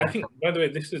I think, by the way,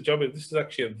 this is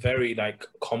actually a very like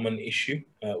common issue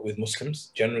with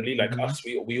Muslims generally. Like us,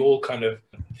 we all kind of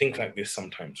think like this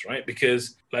sometimes, right?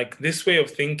 Because like this way of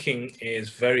thinking is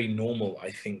very normal,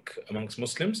 I think, amongst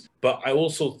Muslims. But I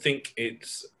also think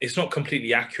it's not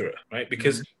completely accurate, right?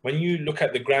 Because when you look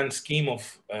at the grand scheme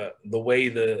of the way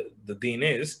the deen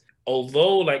is,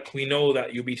 although like we know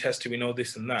that you'll be tested, we know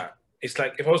this and that. It's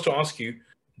like if I was to ask you,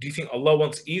 do you think Allah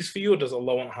wants ease for you or does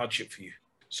Allah want hardship for you?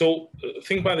 So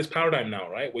think about this paradigm now,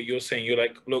 right? What you're saying, you're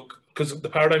like, look, because the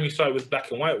paradigm you started with black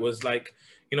and white was like,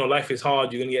 you know, life is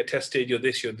hard, you're gonna get tested, you're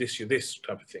this, you're this, you're this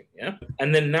type of thing. Yeah.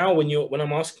 And then now when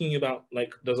I'm asking you about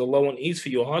like, does Allah want ease for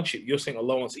your hardship? You're saying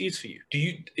Allah wants ease for you.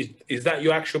 Is that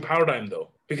your actual paradigm though?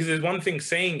 Because there's one thing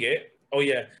saying it, oh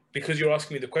yeah, because you're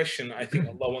asking me the question, I think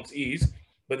Allah wants ease.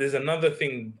 But there's another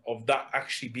thing of that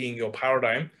actually being your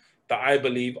paradigm that I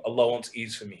believe Allah wants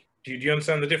ease for me. Do you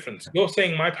understand the difference? You're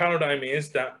saying my paradigm is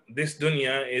that this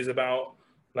dunya is about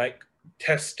like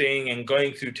testing and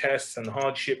going through tests and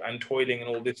hardship and toiling and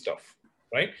all this stuff,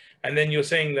 right? And then you're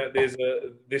saying that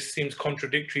this seems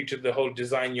contradictory to the whole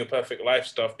design your perfect life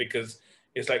stuff because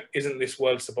it's like, isn't this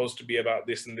world supposed to be about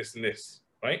this and this and this,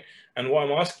 right? And what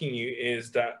I'm asking you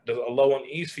is that does Allah want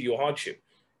ease for your hardship?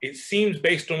 It seems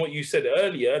based on what you said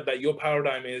earlier that your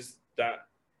paradigm is that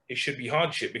it should be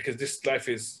hardship because this life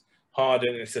is hard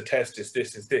and it's a test, it's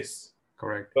this, it's this.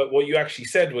 Correct. But what you actually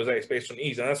said was that it's based on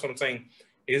ease. And that's what I'm saying.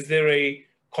 Is there a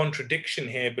contradiction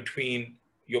here between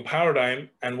your paradigm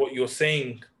and what you're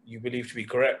saying you believe to be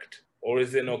correct? Or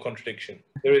is there no contradiction?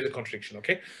 There is a contradiction,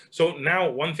 okay? So now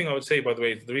one thing I would say, by the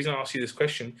way, the reason I asked you this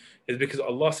question is because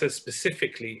Allah says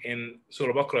specifically in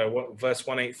Surah Baqarah, verse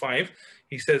 185,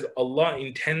 He says, Allah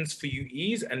intends for you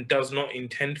ease and does not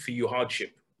intend for you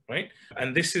hardship, right?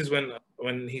 And this is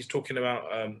when He's talking about,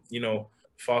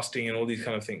 fasting and all these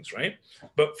kind of things, right?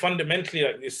 But fundamentally,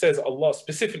 like it says, Allah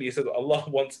specifically, it says Allah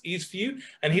wants ease for you,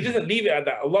 and He doesn't leave it at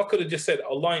that. Allah could have just said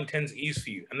Allah intends ease for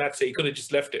you, and that's it. He could have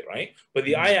just left it, right? But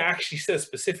the ayah actually says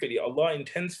specifically, Allah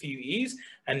intends for you ease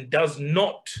and does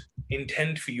not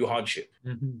intend for you hardship.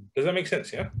 Does that make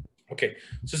sense? Yeah. Okay.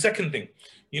 So second thing,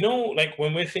 like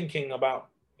when we're thinking about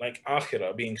like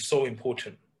akhirah being so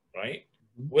important, right?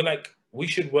 We're like, we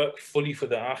should work fully for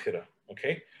the akhirah.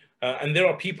 Okay. And there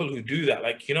are people who do that.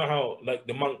 Like, you know how like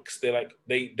the monks,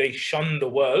 they shun the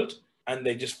world and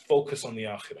they just focus on the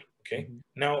akhirah. Okay.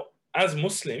 Now, as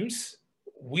Muslims,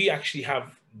 we actually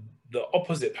have the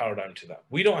opposite paradigm to that.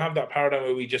 We don't have that paradigm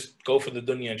where we just go for the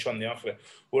dunya and shun the akhirah.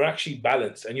 We're actually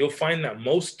balanced. And you'll find that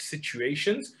most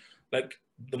situations, like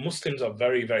the Muslims are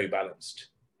very, very balanced,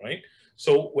 right?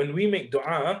 So when we make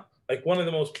dua, like one of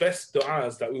the most best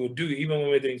du'as that we would do, even when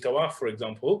we're doing tawaf, for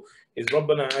example, is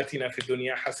رَبَّنَا آتِنَا فِي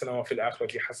الدُّنْيَا حَسَنًا وَفِي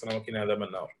الْآخِرَةِ حَسَنًا وَقِنَا عَذَابَ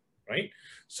النَّارِ, right?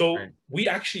 So we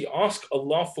actually ask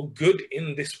Allah for good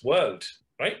in this world,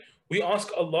 right? We ask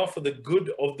Allah for the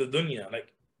good of the dunya,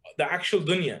 like the actual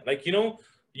dunya. Like,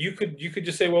 you could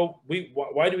just say, well,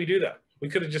 why do we do that? We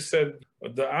could have just said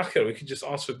the akhirah. We could just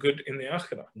ask for good in the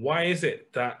akhirah. Why is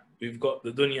it that we've got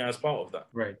the dunya as part of that?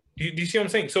 Right. Do you see what I'm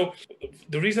saying? So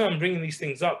the reason I'm bringing these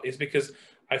things up is because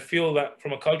I feel that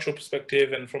from a cultural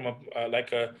perspective and from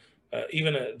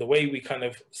the way we kind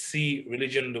of see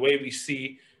religion, the way we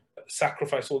see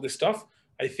sacrifice, all this stuff,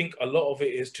 I think a lot of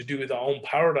it is to do with our own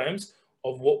paradigms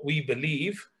of what we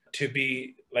believe to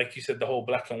be, like you said, the whole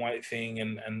black and white thing.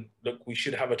 And look, we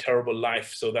should have a terrible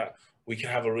life so that we can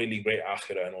have a really great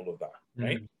akhirah and all of that,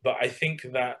 right? But I think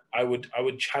that I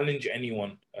would challenge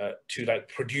anyone to like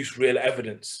produce real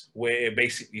evidence where it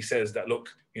basically says that, look,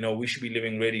 we should be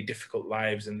living really difficult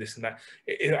lives and this and that.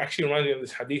 It actually reminds me of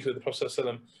this hadith where the Prophet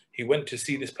ﷺ, he went to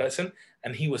see this person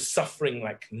and he was suffering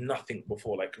like nothing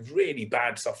before, like really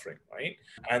bad suffering, right?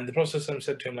 And the Prophet ﷺ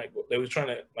said to him, like, they were trying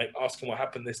to like ask him what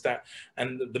happened, this, that.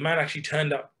 And the man actually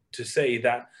turned up to say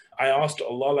that I asked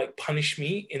Allah, like, punish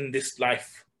me in this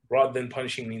life rather than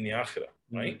punishing me in the akhirah,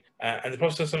 right? And the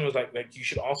Prophet ﷺ was like, you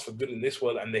should ask for good in this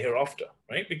world and the hereafter,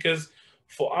 right? Because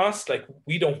for us, like,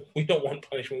 we don't want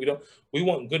punishment. We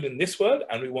want good in this world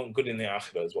and we want good in the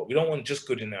akhirah as well. We don't want just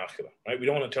good in the akhirah, right? We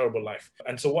don't want a terrible life.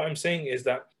 And so what I'm saying is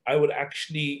that I would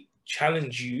actually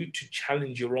challenge you to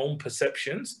challenge your own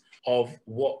perceptions of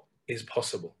what is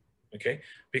possible, okay?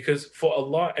 Because for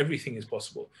Allah, everything is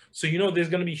possible. So, there's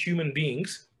going to be human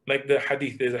beings, like the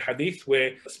hadith. There's a hadith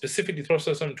where specifically the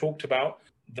Prophet ﷺ talked about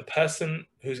the person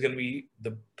who's going to be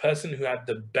the person who had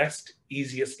the best,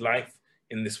 easiest life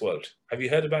in this world. Have you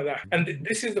heard about that? And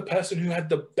this is the person who had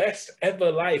the best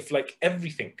ever life, like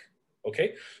everything.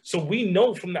 Okay. So we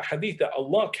know from that hadith that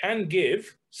Allah can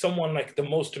give someone like the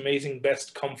most amazing,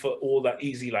 best comfort, all that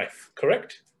easy life.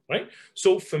 Correct? Right?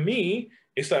 So for me,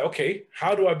 it's like, okay,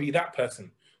 how do I be that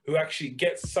person? who actually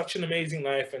gets such an amazing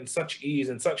life and such ease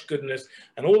and such goodness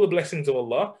and all the blessings of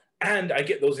Allah, and I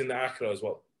get those in the akhirah as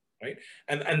well, right?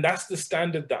 And that's the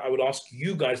standard that I would ask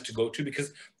you guys to go to,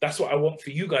 because that's what I want for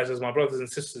you guys as my brothers and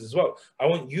sisters as well. I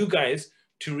want you guys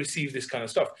to receive this kind of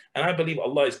stuff. And I believe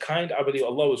Allah is kind. I believe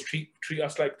Allah will treat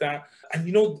us like that. And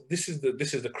you know, this is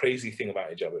the crazy thing about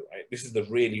hijab, right? This is the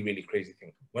really, really crazy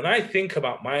thing. When I think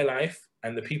about my life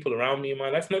and the people around me in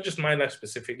my life, not just my life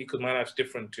specifically, because my life's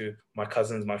different to my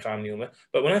cousins, my family, all that.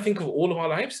 But when I think of all of our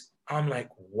lives, I'm like,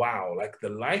 wow, like the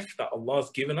life that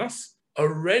Allah's given us,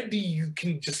 already you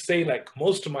can just say like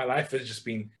most of my life has just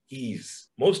been ease.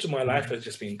 Most of my life has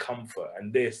just been comfort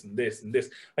and this and this and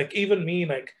this. Like even me,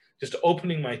 like just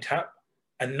opening my tap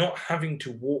and not having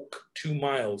to walk 2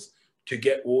 miles to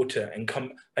get water and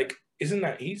come, like, isn't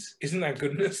that ease? Isn't that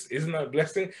goodness? Isn't that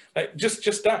blessing? Like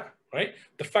just that, right?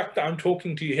 The fact that I'm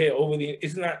talking to you here over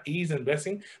isn't that ease and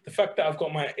blessing? The fact that I've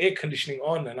got my air conditioning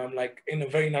on and I'm like in a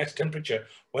very nice temperature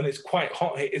when it's quite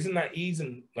hot here, isn't that ease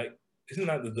and like, isn't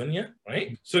that the dunya,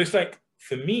 right? So it's like,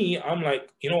 for me, I'm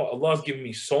like, you know what, Allah's given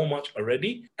me so much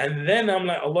already. And then I'm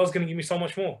like, Allah's going to give me so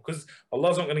much more, because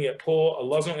Allah's not going to get poor.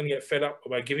 Allah's not going to get fed up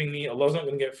by giving me. Allah's not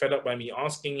going to get fed up by me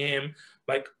asking him.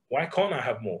 Like, why can't I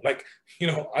have more? Like, you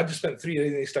know, I just spent 3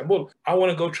 days in Istanbul. I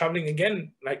want to go traveling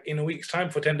again, like in a week's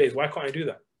time for 10 days. Why can't I do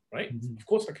that? Right? Of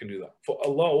course I can do that. For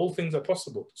Allah, all things are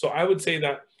possible. So I would say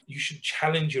that you should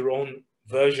challenge your own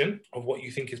version of what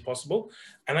you think is possible.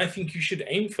 And I think you should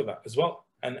aim for that as well.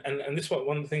 And this is what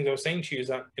one of the things I was saying to you is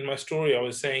that in my story, I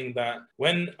was saying that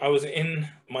when I was in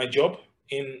my job,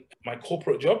 in my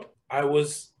corporate job, I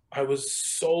was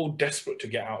so desperate to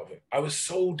get out of it. I was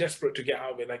so desperate to get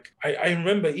out of it. Like I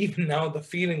remember even now the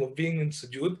feeling of being in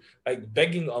sujood, like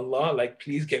begging Allah, like,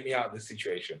 please get me out of this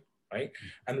situation. Right.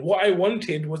 And what I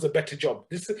wanted was a better job.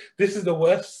 This is the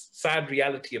worst, sad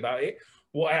reality about it.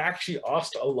 What I actually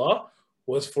asked Allah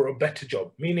was for a better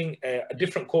job, meaning a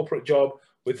different corporate job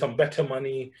with some better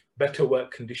money, better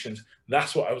work conditions.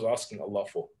 That's what I was asking Allah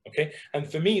for, okay?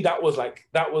 And for me, it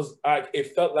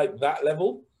felt like that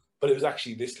level, but it was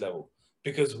actually this level.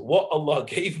 Because what Allah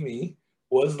gave me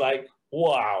was like,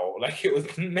 wow, like it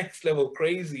was next level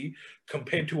crazy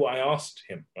compared to what I asked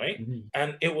him, right?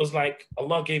 And it was like,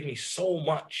 Allah gave me so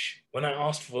much. When I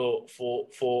asked for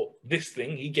this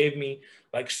thing, he gave me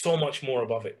like so much more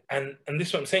above it. And this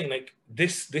is what I'm saying, like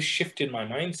this shifted my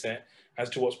mindset as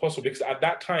to what's possible, because at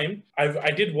that time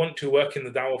I did want to work in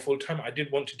the dawah full time. I did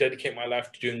want to dedicate my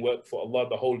life to doing work for Allah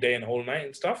the whole day and the whole night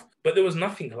and stuff, but there was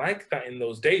nothing like that in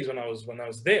those days when I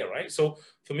was there, right? So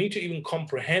for me to even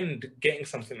comprehend getting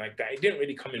something like that, it didn't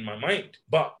really come in my mind,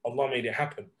 but Allah made it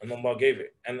happen and Allah gave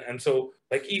it. And so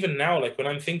like even now, like when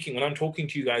I'm talking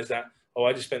to you guys that, oh,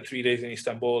 I just spent 3 days in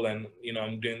Istanbul and, you know,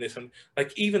 I'm doing this, and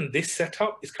like even this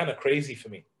setup is kind of crazy for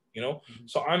me. You know,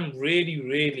 so I'm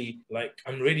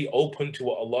really open to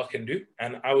what Allah can do.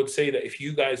 And I would say that if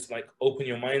you guys like open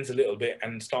your minds a little bit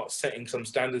and start setting some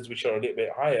standards which are a little bit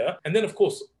higher, and then of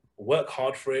course work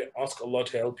hard for it, ask Allah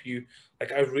to help you.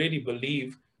 Like I really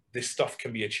believe this stuff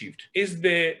can be achieved. Is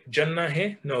there Jannah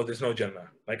here? No, there's no Jannah.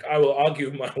 Like I will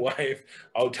argue with my wife,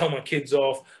 I will tell my kids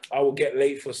off, I will get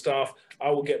late for stuff, I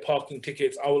will get parking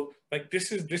tickets, I will, like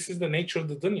this is the nature of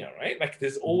the dunya, right? Like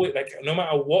there's always, like no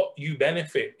matter what you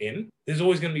benefit in, there's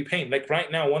always going to be pain. Like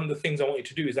right now, one of the things I want you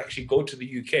to do is actually go to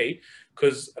the UK,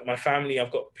 because my family,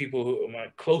 I've got people who are my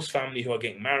close family who are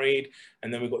getting married,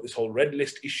 and then we've got this whole red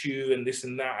list issue and this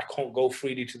and that. I can't go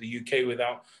freely to the UK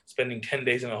without spending 10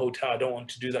 days in a hotel. I don't want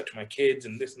to do that to my kids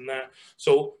and this and that.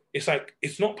 So it's like,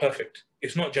 it's not perfect.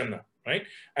 It's not Jannah, right?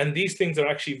 And these things are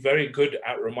actually very good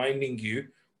at reminding you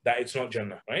that it's not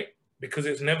Jannah, right? Because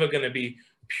it's never going to be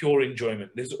pure enjoyment.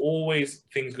 There's always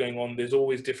things going on. There's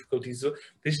always difficulties. So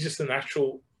this is just a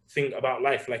natural thing about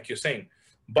life, like you're saying.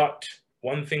 But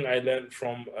one thing I learned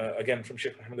from, again, from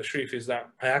Sheikh Muhammad Ashraf is that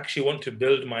I actually want to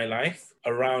build my life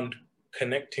around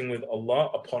connecting with Allah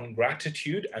upon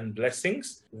gratitude and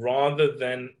blessings rather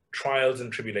than trials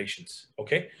and tribulations,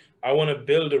 okay? I want to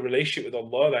build a relationship with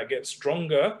Allah that gets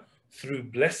stronger through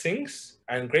blessings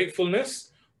and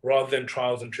gratefulness rather than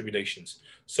trials and tribulations.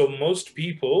 So most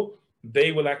people,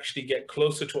 they will actually get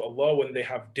closer to Allah when they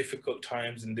have difficult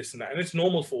times and this and that. And it's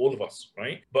normal for all of us,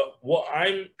 right? But what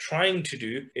I'm trying to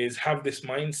do is have this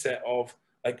mindset of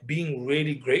like being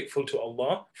really grateful to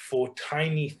Allah for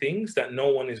tiny things that no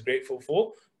one is grateful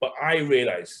for. But I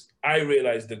realize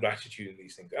the gratitude in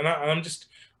these things. And I'm just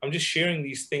sharing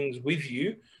these things with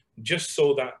you just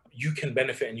so that you can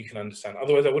benefit and you can understand.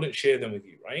 Otherwise, I wouldn't share them with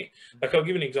you, right? Like I'll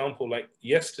give you an example. Like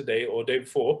yesterday or day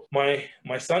before, my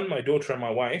son, my daughter, and my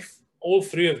wife, all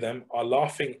three of them are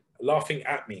laughing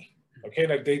at me. Okay,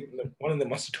 like one of them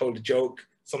must have told a joke.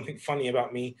 something funny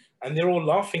about me, and they're all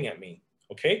laughing at me.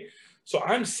 Okay. So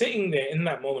I'm sitting there in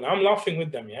that moment. I'm laughing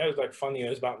with them. Yeah. It was like funny. It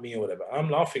was about me or whatever. I'm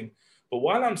laughing. But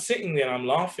while I'm sitting there, I'm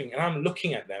laughing and I'm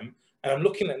looking at them and I'm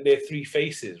looking at their three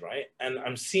faces, right? And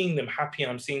I'm seeing them happy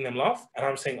and I'm seeing them laugh. And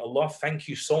I'm saying, Allah, thank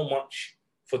you so much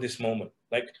for this moment.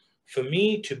 Like, for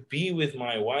me to be with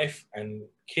my wife and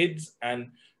kids and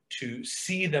to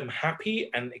see them happy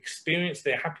and experience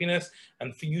their happiness,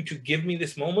 and for you to give me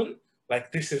this moment,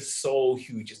 like, this is so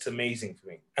huge. It's amazing for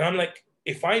me. And I'm like,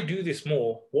 if I do this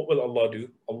more, what will Allah do?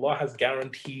 Allah has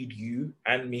guaranteed you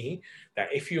and me that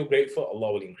if you're grateful,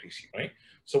 Allah will increase you, right?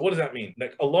 So what does that mean?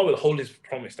 Like, Allah will hold his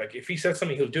promise. Like, if he says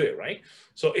something, he'll do it, right?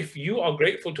 So if you are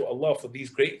grateful to Allah for these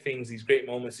great things, these great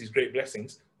moments, these great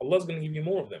blessings, Allah's going to give you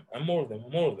more of them and more of them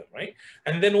and more of them, right?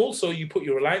 And then also you put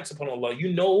your reliance upon Allah.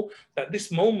 You know that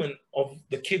this moment of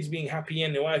the kids being happy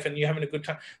and your wife and you having a good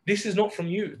time, this is not from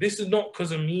you. This is not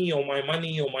because of me or my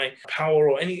money or my power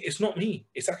or any, it's not me.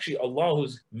 It's actually Allah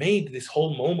who's made this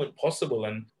whole moment possible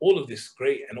and all of this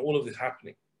great and all of this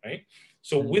happening, right?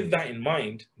 So with that in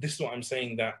mind, this is what I'm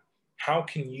saying, that how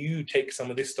can you take some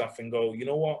of this stuff and go, you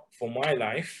know what, for my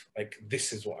life, like,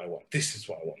 this is what I want. This is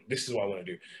what I want. This is what I want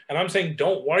to do. And I'm saying,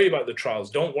 don't worry about the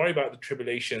trials. Don't worry about the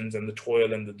tribulations and the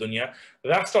toil and the dunya.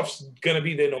 That stuff's going to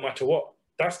be there no matter what.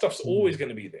 That stuff's always going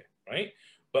to be there, right?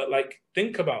 But like,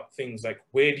 think about things like,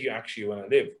 where do you actually want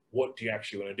to live? What do you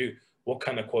actually want to do? What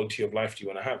kind of quality of life do you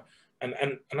want to have?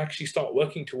 And actually start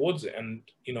working towards it. And,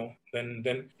 you know, then,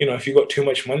 you know, if you've got too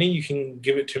much money, you can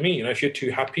give it to me. You know, if you're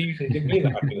too happy, you can give me the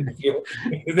happiness.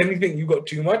 If there's anything you got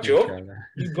too much of,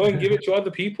 you go and give it to other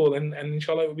people, and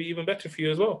inshallah, it will be even better for you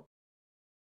as well.